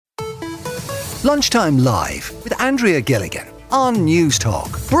Lunchtime Live with Andrea Gilligan on News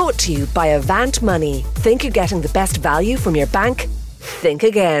Talk. Brought to you by Avant Money. Think you're getting the best value from your bank? Think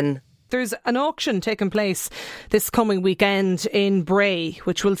again. There's an auction taking place this coming weekend in Bray,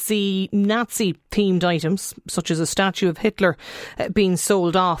 which will see Nazi-themed items, such as a statue of Hitler, being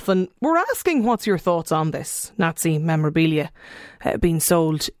sold off. And we're asking what's your thoughts on this Nazi memorabilia being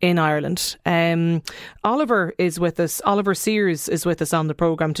sold in Ireland. Oliver is with us. Oliver Sears is with us on the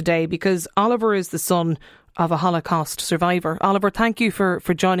programme today because Oliver is the son of a Holocaust survivor. Oliver, thank you for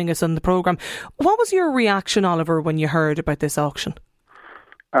joining us on the programme. What was your reaction, Oliver, when you heard about this auction?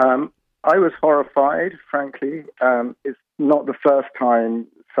 I was horrified, frankly. It's not the first time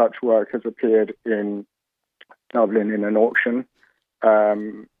such work has appeared in Dublin in an auction.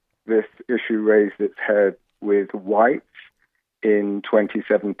 This issue raised its head with White's in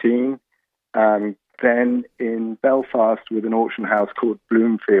 2017, and then in Belfast with an auction house called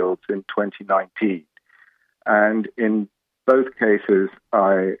Bloomfields in 2019. And in both cases,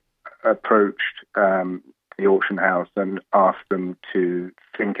 I approached the auction house and asked them to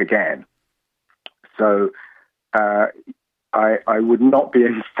think again. So I would not be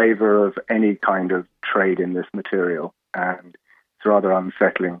in favour of any kind of trade in this material, and it's rather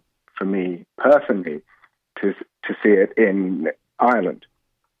unsettling for me personally to see it in Ireland.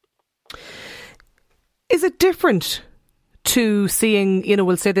 Is it different to seeing,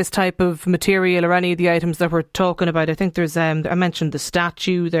 we'll say this type of material or any of the items that we're talking about? I think there's, I mentioned the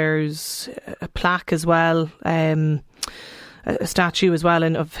statue, there's a plaque as well, a statue as well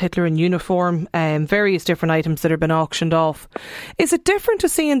of Hitler in uniform, various different items that have been auctioned off. Is it different to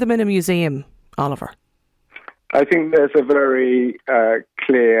seeing them in a museum, Oliver? I think there's a very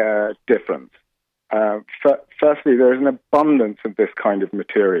clear difference. Firstly, there's an abundance of this kind of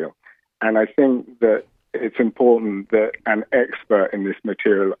material, and I think that it's important that an expert in this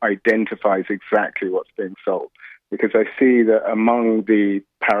material identifies exactly what's being sold, because I see that among the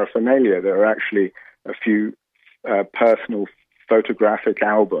paraphernalia there are actually a few personal photographic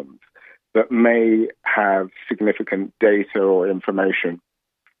albums that may have significant data or information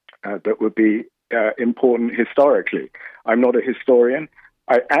that would be important historically. I'm not a historian.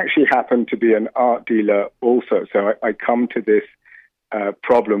 I actually happen to be an art dealer also, so I come to this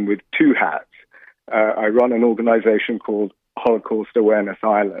problem with two hats. I run an organisation called Holocaust Awareness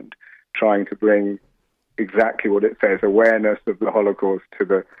Ireland, trying to bring exactly what it says, awareness of the Holocaust to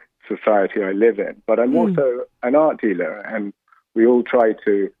the society I live in. But I'm also an art dealer, and we all try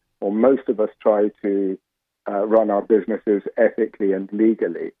to, or most of us try to, run our businesses ethically and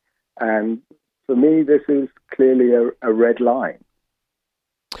legally. And for me, this is clearly a red line.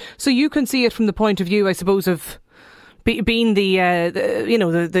 So you can see it from the point of view, I suppose, of being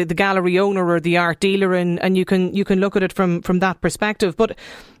the gallery owner or the art dealer, and you can look at it from that perspective. But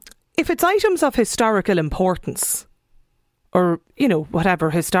if it's items of historical importance, or whatever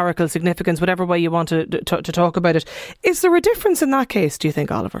historical significance, whatever way you want to talk about it, is there a difference in that case, do you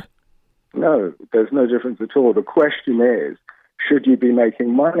think, Oliver? No, there's no difference at all. The question is, should you be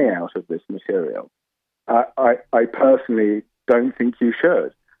making money out of this material? I personally don't think you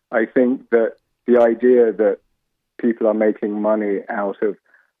should. I think that the idea that people are making money out of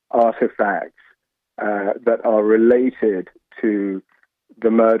artifacts that are related to the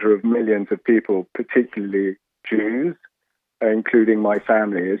murder of millions of people, particularly Jews, including my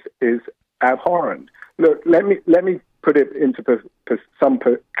family, is abhorrent. Look, let me put it into some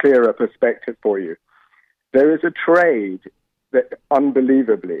clearer perspective for you. There is a trade that,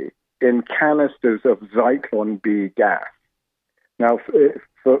 unbelievably, in canisters of Zyklon B gas. Now,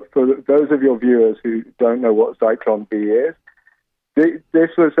 for those of your viewers who don't know what Zyklon B is, these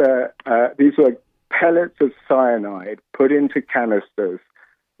were pellets of cyanide put into canisters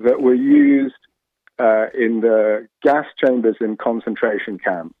that were used in the gas chambers in concentration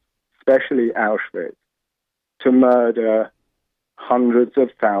camps, especially Auschwitz, to murder hundreds of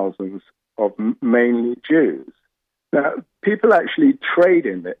thousands of mainly Jews. Now, people actually trade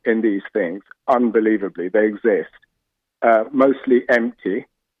in these things, unbelievably. They exist, mostly empty,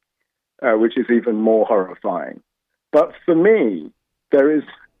 which is even more horrifying. But for me, there is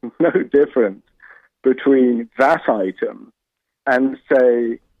no difference between that item and,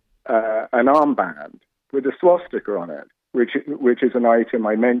 say, an armband with a swastika on it, which is an item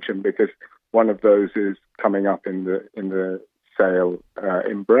I mentioned because one of those is coming up in the sale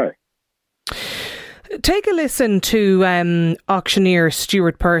in Bray. Take a listen to auctioneer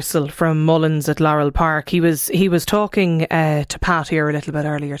Stuart Purcell from Mullins at Laurel Park. He was talking to Pat here a little bit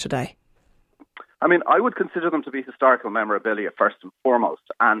earlier today. I mean, I would consider them to be historical memorabilia first and foremost,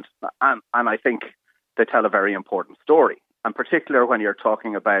 and I think they tell a very important story. And particularly when you're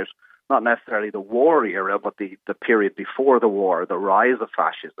talking about not necessarily the war era, but the period before the war, the rise of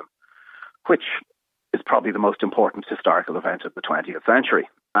fascism, which is probably the most important historical event of the 20th century.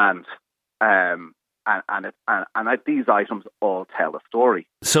 And these items all tell a story.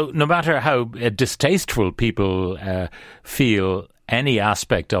 So no matter how distasteful people feel any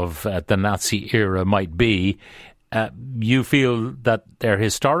aspect of the Nazi era might be, you feel that their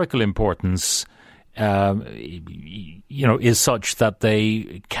historical importance is such that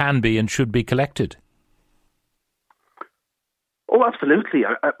they can be and should be collected. Oh, absolutely.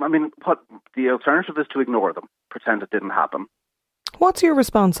 I mean, what the alternative is to ignore them, pretend it didn't happen. What's your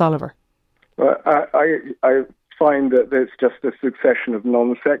response, Oliver? Well, I find that it's just a succession of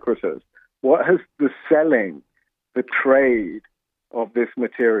non sequiturs. What has the selling, the trade of this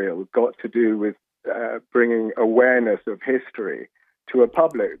material got to do with bringing awareness of history to a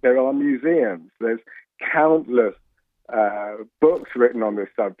public? There are museums. There's countless books written on this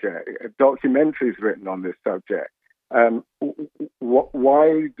subject, documentaries written on this subject.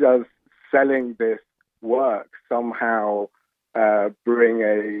 Why does selling this work somehow bring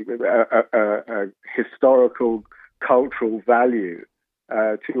a historical, cultural value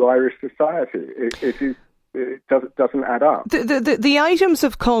to Irish society? It doesn't add up. The items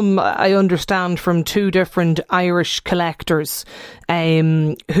have come, I understand, from two different Irish collectors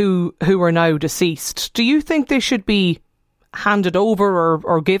who are now deceased. Do you think they should be handed over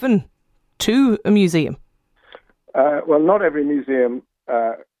or given to a museum? Well, not every museum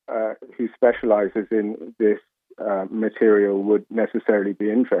who specialises in this material would necessarily be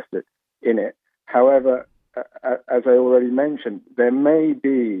interested in it. However, as I already mentioned, there may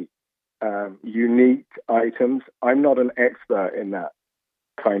be unique items. I'm not an expert in that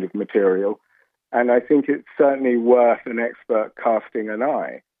kind of material, and I think it's certainly worth an expert casting an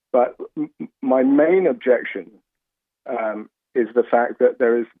eye. But my main objection is the fact that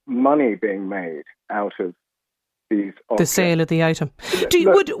there is money being made out of these objects. The sale of the item.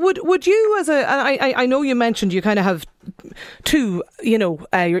 Would you, as I know you mentioned you kind of have two,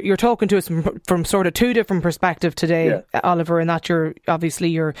 you're talking to us from sort of two different perspectives today, yeah. Oliver, and that you're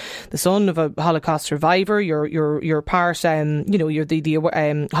the son of a Holocaust survivor. You're part, you're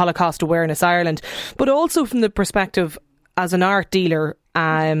the Holocaust Awareness Ireland, but also from the perspective as an art dealer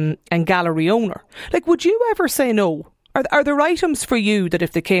and gallery owner. Like, would you ever say no? Are there items for you that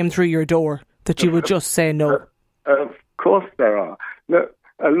if they came through your door that you would just say no? Of course there are. Look,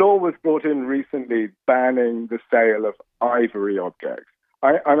 a law was brought in recently banning the sale of ivory objects.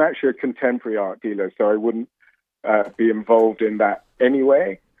 I'm actually a contemporary art dealer, so I wouldn't be involved in that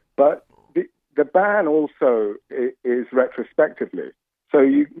anyway. But the ban also is retrospectively. So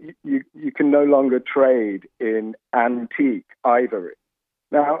you can no longer trade in antique ivory.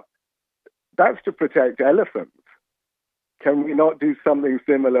 Now, that's to protect elephants. Can we not do something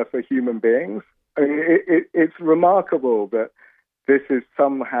similar for human beings? I mean, it's remarkable that this is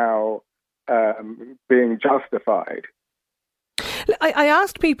somehow being justified. I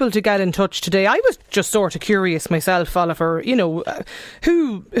asked people to get in touch today. I was just sort of curious myself, Oliver.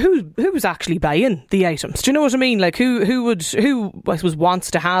 Who's actually buying the items? Do you know what I mean? Like who I suppose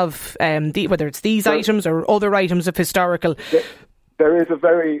wants to have whether it's these items or other items of historical. There is a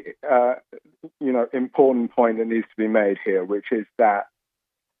very important point that needs to be made here, which is that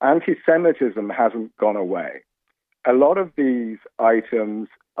anti-Semitism hasn't gone away. A lot of these items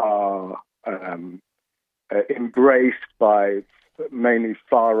are embraced by mainly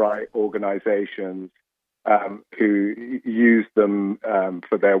far-right organizations who use them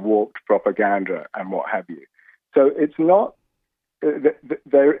for their warped propaganda and what have you. So it's not...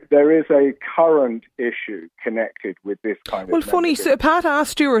 There is a current issue connected with this kind of... Well, funny, so Pat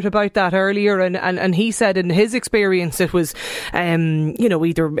asked Stuart about that earlier, and he said in his experience it was,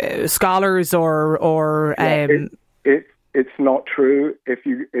 either scholars or it's not true. If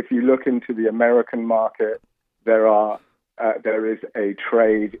you look into the American market, there is a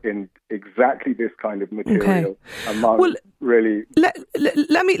trade in exactly this kind of material among really...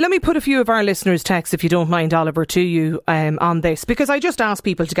 Let me put a few of our listeners' texts, if you don't mind, Oliver, to you on this, because I just asked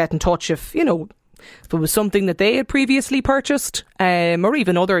people to get in touch if it was something that they had previously purchased, or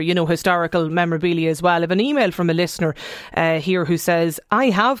even other, historical memorabilia as well. I have an email from a listener here who says, I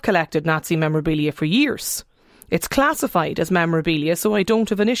have collected Nazi memorabilia for years. It's classified as memorabilia, so I don't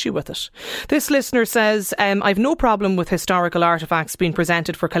have an issue with it. This listener says, I've no problem with historical artefacts being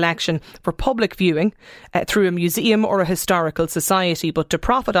presented for collection for public viewing through a museum or a historical society, but to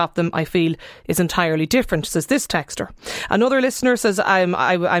profit off them, I feel, is entirely different, says this texter. Another listener says,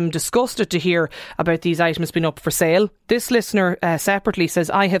 I'm disgusted to hear about these items being up for sale. This listener separately says,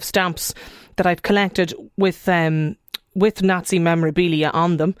 I have stamps that I've collected with with Nazi memorabilia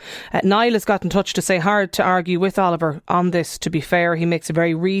on them. Niall has got in touch to say hard to argue with Oliver on this, to be fair. He makes a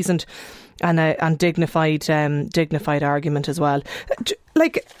very reasoned and dignified argument as well.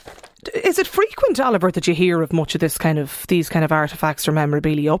 Is it frequent, Oliver, that you hear of much of these kind of artefacts or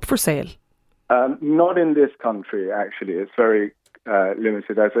memorabilia up for sale? Not in this country, actually. It's very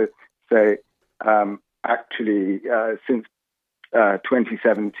limited. As I say, since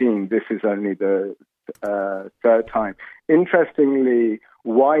 2017, this is only the third time. Interestingly,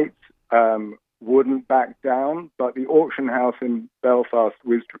 White wouldn't back down, but the auction house in Belfast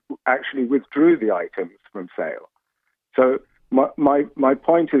withdrew the items from sale. So my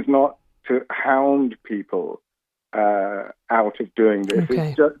point is not to hound people out of doing this.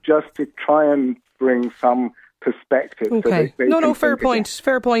 Okay. It's just to try and bring some perspective. Okay. So fair point.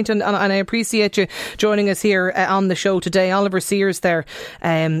 Fair point. And I appreciate you joining us here on the show today. Oliver Sears there,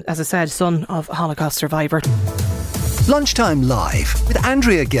 as I said, son of a Holocaust survivor. Lunchtime Live with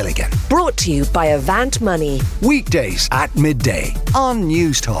Andrea Gilligan. Brought to you by Avant Money. Weekdays at midday on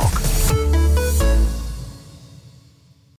News Talk.